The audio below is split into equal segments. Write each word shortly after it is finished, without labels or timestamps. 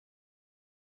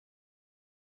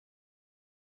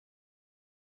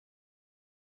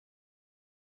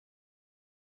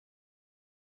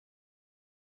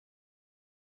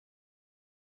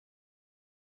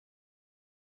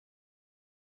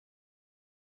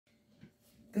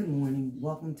Good morning.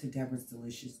 Welcome to Deborah's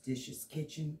Delicious Dishes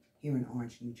Kitchen here in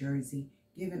Orange, New Jersey.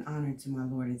 Giving honor to my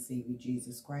Lord and Savior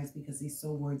Jesus Christ because he's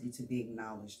so worthy to be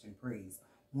acknowledged and praised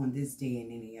on this day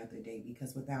and any other day,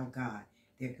 because without God,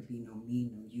 there could be no me,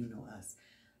 no you, no us.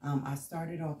 I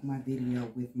started off my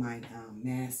video with my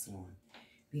mask on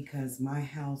because my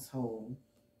household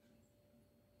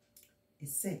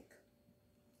is sick.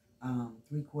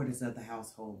 3/4 of the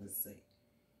household is sick.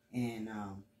 And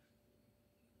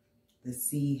the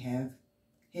sea have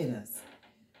hit us.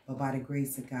 But by the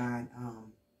grace of God,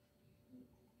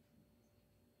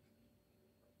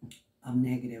 I'm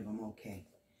negative, I'm okay.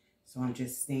 So I'm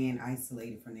just staying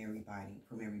isolated from everybody.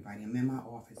 I'm in my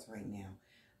office right now.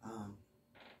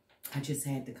 I just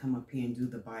had to come up here and do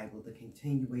the Bible, the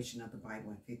continuation of the Bible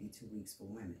in 52 Weeks for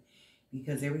Women.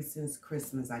 Because ever since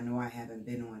Christmas, I know I haven't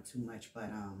been on too much,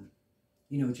 but,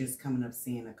 you know, just coming up,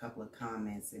 seeing a couple of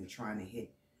comments and trying to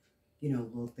hit, you know,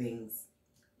 little things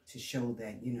to show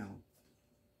that, you know,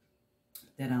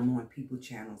 that I'm on people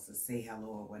channels to say hello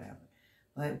or whatever.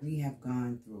 But we have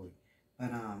gone through it.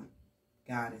 But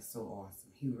God is so awesome.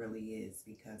 He really is,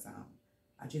 because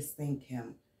I just thank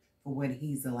him for what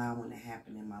he's allowing to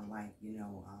happen in my life. You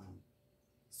know,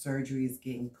 surgery is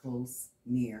getting close,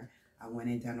 near. I went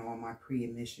and done all my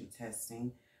pre-admission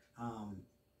testing.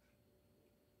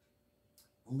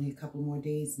 Only a couple more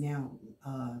days now,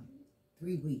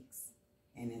 3 weeks,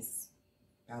 and it's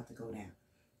about to go down.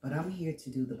 But I'm here to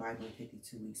do the Bible in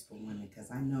 52 Weeks for Women because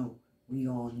I know we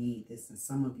all need this, and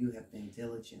some of you have been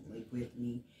diligently with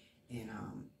me, and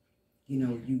you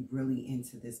know, you really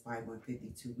into this Bible in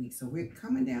 52 weeks. So we're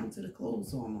coming down to the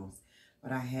close almost,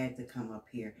 but I had to come up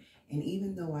here. And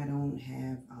even though I don't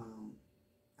have,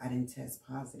 I didn't test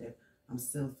positive, I'm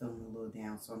still feeling a little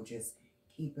down. So I'm just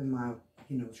keeping my,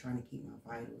 you know, trying to keep my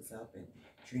vitals up and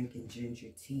drinking ginger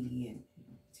tea and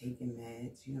taking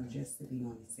meds, you know, just to be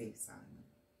on the safe side.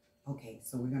 Okay,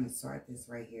 so we're going to start this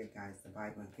right here, guys, the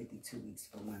Bible in 52 Weeks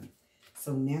for Women.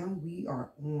 So now we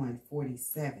are on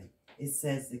 47. It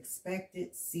says, expect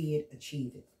it, see it,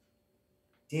 achieve it.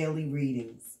 Daily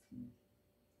readings.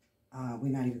 We're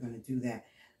not even going to do that.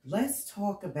 Let's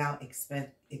talk about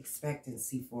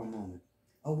expectancy for a moment.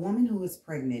 A woman who is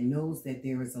pregnant knows that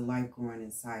there is a life growing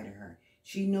inside of her.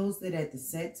 She knows that at the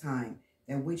set time,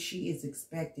 that which she is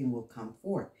expecting will come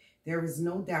forth. There is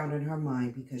no doubt in her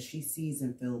mind because she sees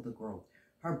and feels the growth.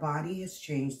 Her body has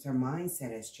changed. Her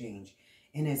mindset has changed.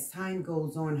 And as time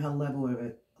goes on, her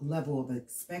level of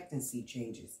expectancy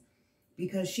changes,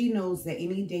 because she knows that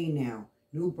any day now,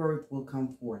 new birth will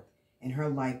come forth and her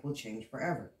life will change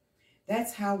forever.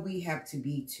 That's how we have to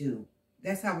be too.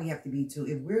 That's how we have to be too.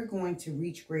 If we're going to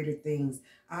reach greater things,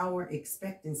 our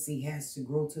expectancy has to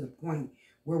grow to the point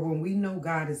where when we know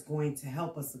God is going to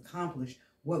help us accomplish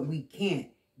what we can't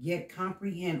yet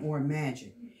comprehend or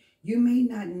imagine. You may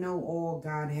not know all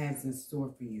God has in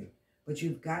store for you, but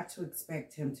you've got to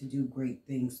expect him to do great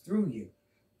things through you.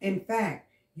 In fact,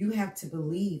 you have to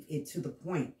believe it to the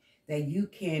point that you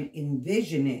can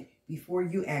envision it before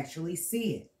you actually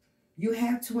see it. You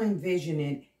have to envision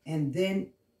it and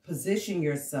then position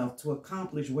yourself to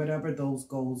accomplish whatever those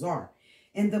goals are.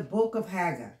 In the book of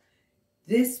Haggai,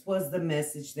 this was the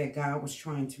message that God was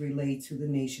trying to relay to the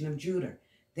nation of Judah.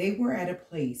 They were at a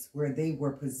place where they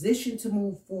were positioned to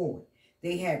move forward.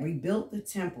 They had rebuilt the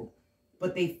temple,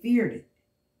 but they feared it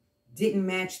didn't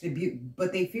match the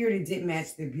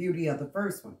beauty of the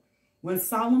first one. When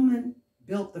Solomon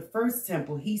built the first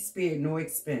temple, he spared no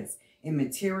expense in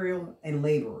material and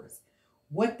laborers.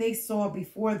 What they saw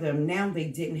before them, now they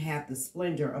didn't have the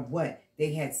splendor of what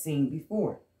they had seen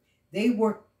before. They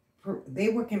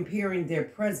were comparing their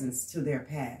presence to their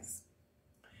past.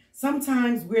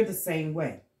 Sometimes we're the same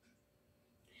way.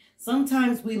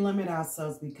 Sometimes we limit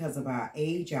ourselves because of our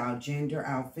age, our gender,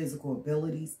 our physical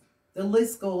abilities. The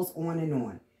list goes on and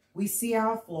on. We see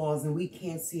our flaws and we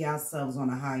can't see ourselves on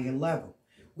a higher level.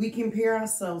 We compare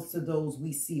ourselves to those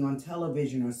we see on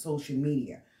television or social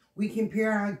media. We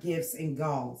compare our gifts and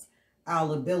goals,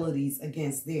 our abilities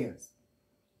against theirs.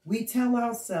 We tell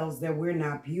ourselves that we're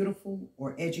not beautiful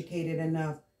or educated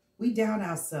enough. We doubt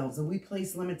ourselves and we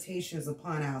place limitations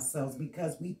upon ourselves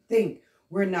because we think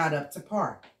we're not up to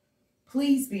par.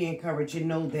 Please be encouraged and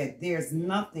know that there's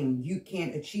nothing you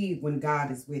can't achieve when God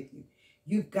is with you.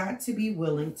 You've got to be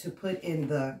willing to put in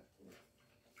the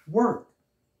work,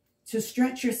 to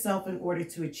stretch yourself in order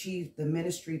to achieve the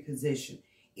ministry position,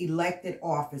 elected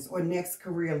office, or next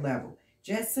career level.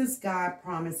 Just as God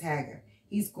promised Haggai,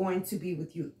 he's going to be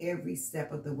with you every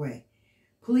step of the way.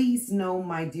 Please know,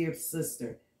 my dear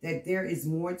sister, that there is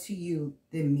more to you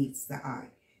than meets the eye.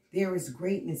 There is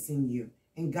greatness in you,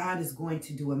 and God is going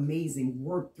to do amazing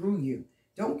work through you.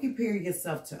 Don't compare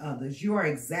yourself to others. You are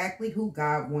exactly who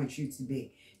God wants you to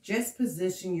be. Just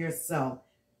position yourself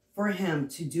for him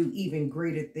to do even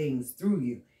greater things through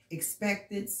you.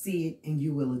 Expect it, see it, and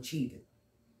you will achieve it.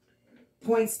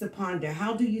 Points to ponder.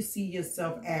 How do you see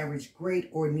yourself? Average, great,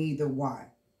 or neither? Why?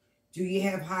 Do you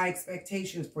have high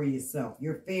expectations for yourself,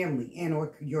 your family, and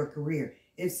or your career?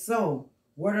 If so,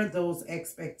 what are those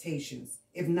expectations?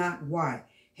 If not, why?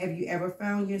 Have you ever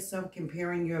found yourself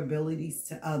comparing your abilities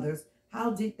to others?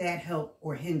 How did that help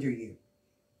or hinder you?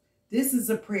 This is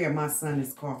a prayer. My son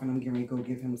is coughing. I'm getting ready to go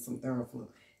give him some Theraflu.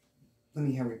 Let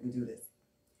me hurry up and do this.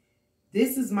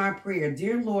 This is my prayer.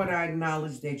 Dear Lord, I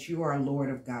acknowledge that you are Lord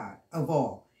of God, of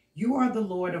all. You are the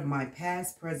Lord of my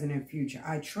past, present, and future.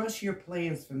 I trust your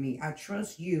plans for me. I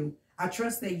trust you. I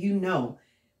trust that you know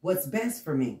what's best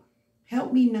for me.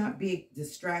 Help me not be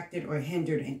distracted or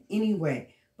hindered in any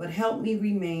way, but help me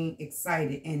remain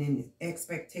excited and in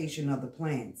expectation of the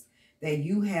plans that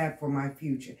you have for my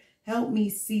future. Help me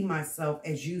see myself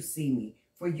as you see me,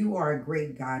 for you are a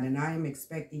great God, and I am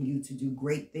expecting you to do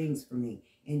great things for me.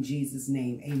 In Jesus'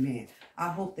 name, amen. I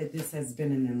hope that this has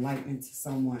been an enlightenment to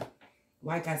someone.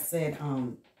 Like I said,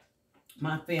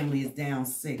 my family is down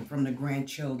sick, from the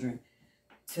grandchildren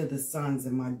to the sons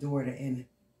and my daughter, and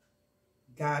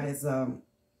God has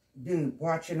been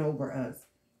watching over us.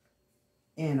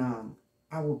 And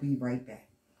I will be right back.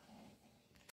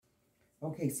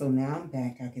 Okay, so now I'm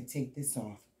back. I can take this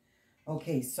off.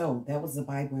 Okay, so that was the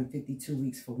Bible in 52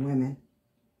 Weeks for Women.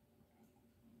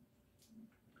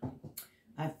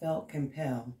 I felt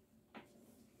compelled.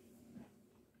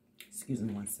 Excuse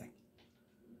me one second.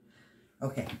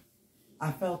 Okay.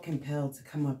 I felt compelled to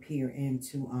come up here and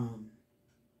to,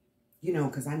 you know,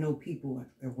 because I know people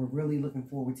were really looking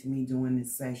forward to me doing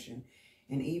this session.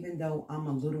 And even though I'm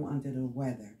a little under the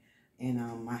weather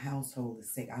and my household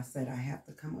is sick, I said I have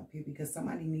to come up here because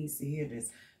somebody needs to hear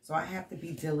this. So I have to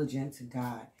be diligent to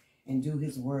God and do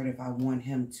his word if I want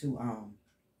him to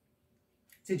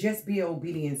just be an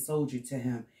obedient soldier to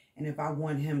him. And if I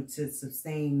want him to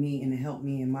sustain me and to help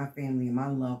me and my family and my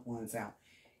loved ones out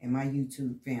and my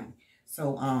YouTube family.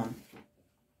 So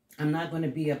I'm not going to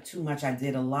be up too much. I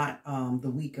did a lot the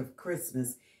week of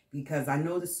Christmas because I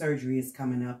know the surgery is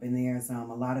coming up and there's a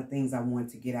lot of things I want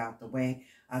to get out the way.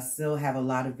 I still have a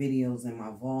lot of videos in my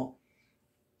vault.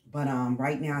 But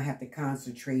right now I have to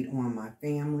concentrate on my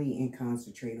family and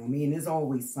concentrate on me. And there's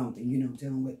always something, you know,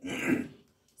 dealing with,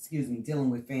 excuse me, dealing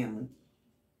with family.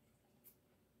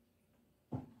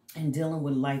 And dealing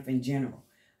with life in general.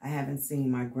 I haven't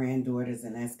seen my granddaughters,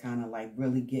 and that's kind of like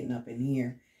really getting up in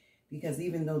here. Because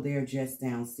even though they're just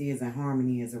downstairs and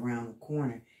Harmony is around the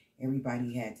corner,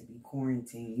 everybody had to be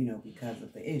quarantined, you know, because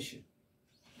of the issue.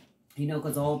 You know,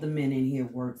 because all the men in here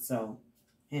work, so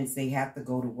hence they have to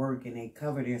go to work and they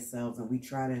cover themselves. And we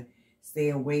try to stay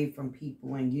away from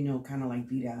people and, you know, kind of like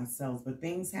beat ourselves. But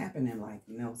things happen in life,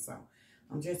 you know, so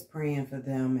I'm just praying for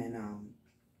them and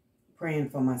praying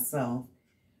for myself.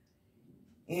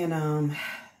 And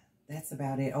that's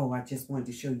about it. Oh, I just wanted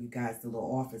to show you guys the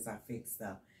little office I fixed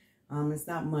up. It's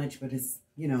not much, but it's,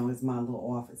 you know, it's my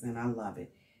little office and I love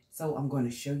it. So I'm going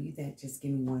to show you that. Just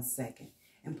give me 1 second.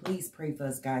 And please pray for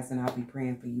us, guys, and I'll be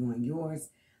praying for you and yours.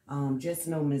 Just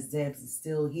know Miss Debs is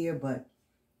still here, but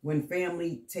when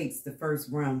family takes the first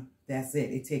round, that's it.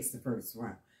 It takes the first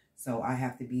round. So I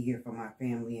have to be here for my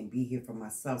family and be here for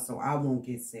myself so I won't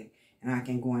get sick. And I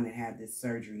can go in and have this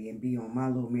surgery and be on my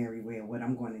little merry way of what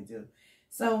I'm going to do.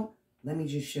 So let me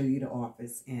just show you the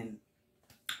office. And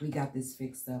we got this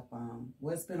fixed up.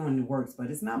 Well, it's been on the works,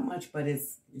 but it's not much, but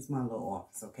it's my little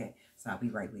office. Okay, so I'll be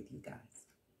right with you guys.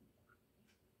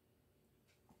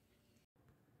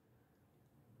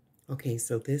 Okay,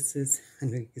 so this is, I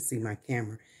know you can see my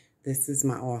camera. This is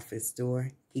my office door.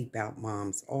 Keep out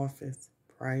mom's office,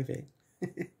 private.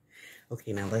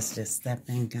 Okay, now let's just step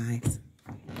in, guys.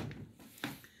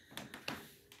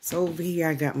 So over here,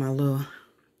 I got my little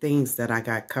things that I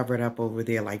got covered up over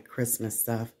there, like Christmas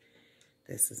stuff.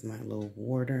 This is my little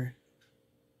water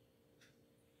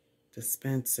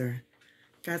dispenser.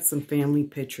 Got some family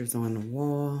pictures on the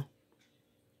wall.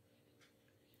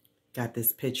 Got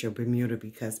this picture of Bermuda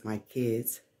because my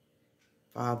kids'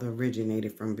 father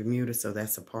originated from Bermuda, so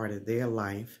that's a part of their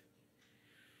life.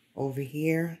 Over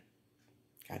here,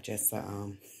 got just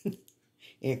a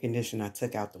air conditioner I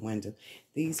took out the window.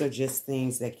 These are just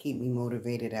things that keep me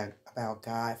motivated about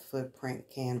God. Footprint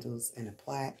candles and a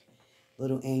plaque.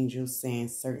 Little angels saying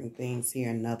certain things here.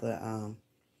 Another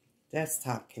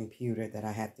desktop computer that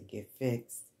I have to get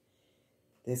fixed.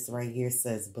 This right here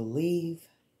says believe.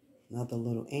 Another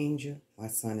little angel. My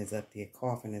son is up there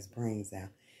coughing his brains out.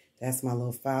 That's my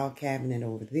little file cabinet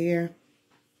over there.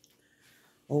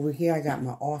 Over here, I got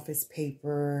my office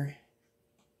paper.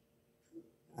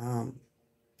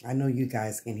 I know you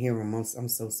guys can hear them. I'm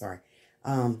so sorry.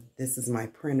 This is my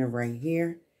printer right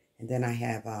here. And then I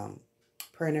have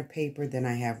printer paper. Then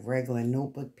I have regular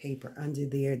notebook paper under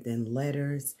there. Then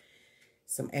letters.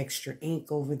 Some extra ink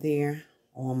over there.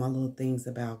 All my little things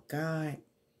about God.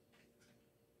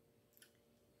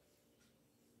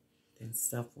 Then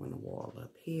stuff on the wall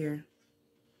up here.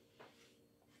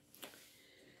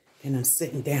 And I'm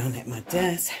sitting down at my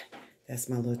desk. That's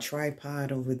my little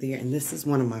tripod over there. And this is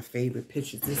one of my favorite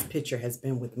pictures. This picture has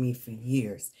been with me for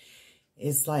years.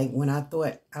 It's like when I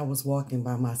thought I was walking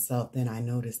by myself, then I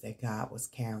noticed that God was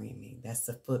carrying me. That's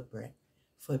the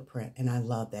footprint. And I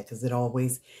love that because it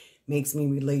always makes me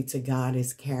relate to God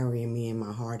is carrying me in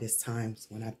my hardest times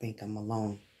when I think I'm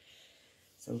alone.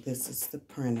 So this is the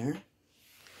printer.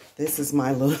 This is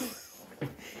my little,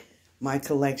 my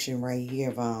collection right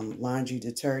here of laundry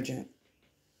detergent.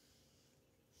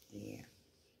 Yeah.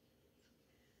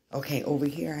 Okay, over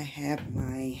here I have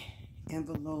my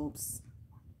envelopes,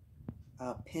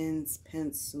 pens,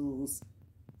 pencils,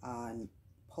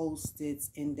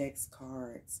 Post-its, index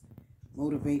cards,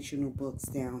 motivational books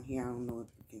down here. I don't know if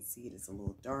you can see it. It's a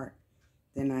little dark.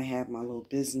 Then I have my little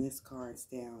business cards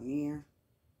down there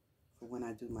for when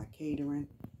I do my catering.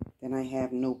 Then I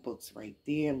have notebooks right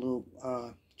there, little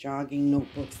jogging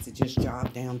notebooks to just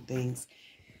jot down things.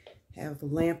 Have a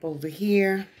lamp over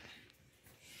here.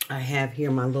 I have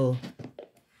here my little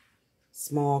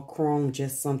small chrome,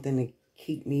 just something to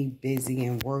keep me busy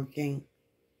and working.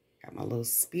 Got my little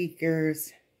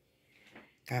speakers.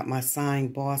 Got my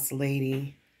signed Boss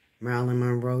Lady, Marilyn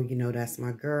Monroe. You know, that's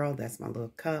my girl. That's my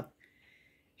little cup.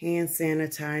 Hand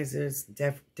sanitizers,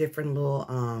 different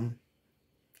little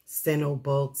steno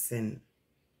books and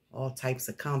all types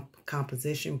of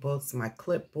composition books. My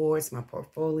clipboards, my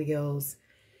portfolios.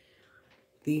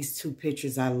 These two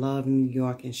pictures I love, New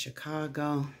York and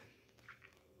Chicago.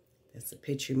 That's a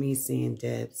picture of me seeing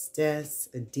Deb's desk,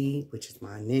 a D, which is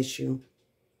my initial.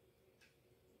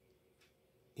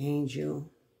 Angel,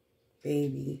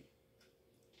 baby.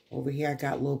 Over here I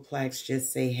got little plaques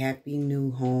just say happy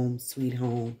new home, sweet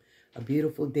home. A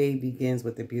beautiful day begins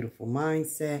with a beautiful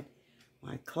mindset.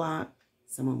 My clock,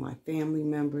 some of my family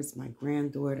members, my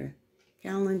granddaughter,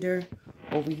 calendar.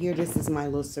 Over here, this is my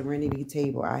little serenity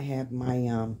table. I have my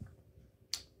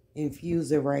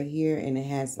infuser right here, and it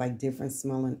has like different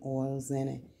smelling oils in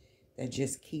it that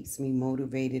just keeps me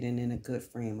motivated and in a good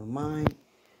frame of mind.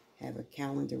 Have a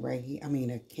calendar right here.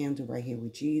 A candle right here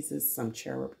with Jesus. Some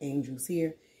cherub angels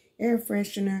here. Air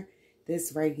freshener.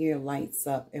 This right here lights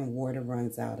up and water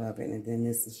runs out of it. And then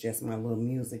this is just my little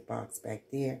music box back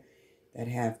there that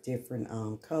have different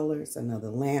colors. Another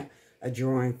lamp. A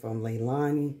drawing from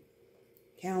Leilani.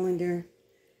 Calendar.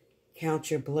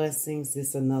 Count your blessings. This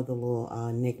is another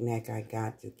little knick-knack I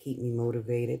got to keep me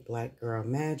motivated. Black Girl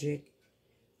Magic.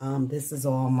 This is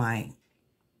all my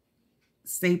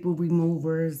staple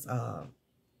removers,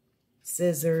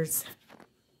 scissors.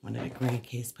 One of the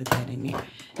grandkids put that in there.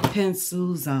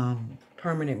 Pencils,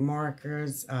 permanent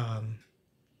markers,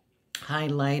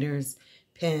 highlighters,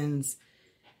 pens,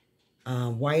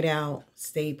 whiteout,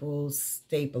 staples,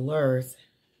 staplers,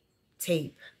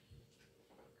 tape.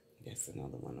 That's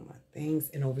another one of my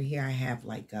things. And over here I have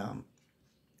like the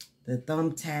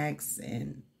thumbtacks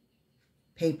and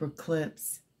paper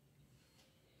clips.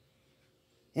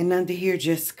 And under here,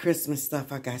 just Christmas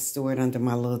stuff I got stored under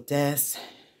my little desk.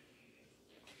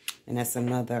 And that's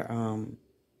another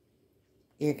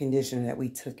air conditioner that we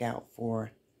took out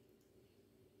for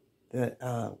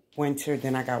the winter.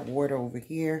 Then I got water over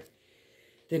here.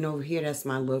 Then over here, that's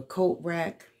my little coat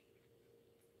rack.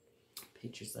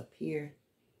 Pictures up here.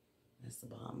 That's the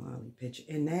Bob Marley picture.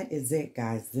 And that is it,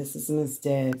 guys. This is Miss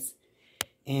Deb's.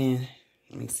 And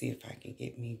let me see if I can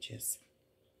get me just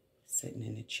sitting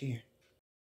in a chair.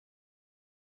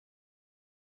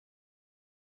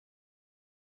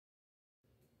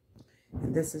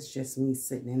 And this is just me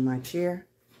sitting in my chair.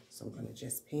 So I'm going to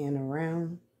just pan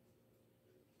around.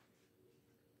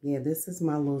 Yeah, this is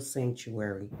my little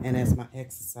sanctuary. And that's my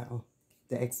exercise,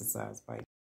 the exercise bike.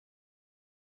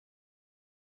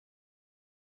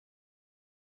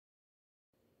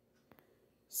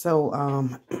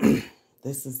 So,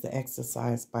 this is the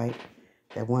exercise bike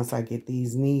that once I get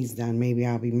these knees done, maybe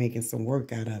I'll be making some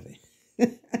work out of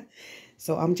it.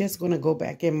 So I'm just going to go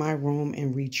back in my room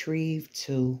and retrieve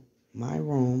to my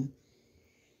room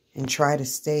and try to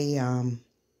stay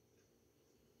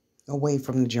away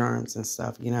from the germs and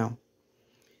stuff, you know.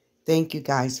 Thank you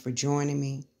guys for joining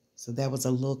me. So that was a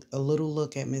little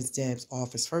look at Miss Deb's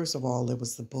office. First of all, it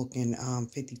was the book in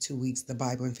 52 weeks, the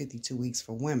Bible in 52 weeks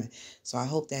for women. So I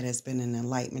hope that has been an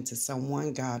enlightenment to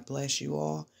someone. God bless you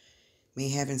all. May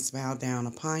heaven smile down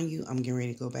upon you. I'm getting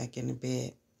ready to go back into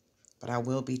bed, but I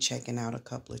will be checking out a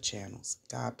couple of channels.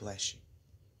 God bless you.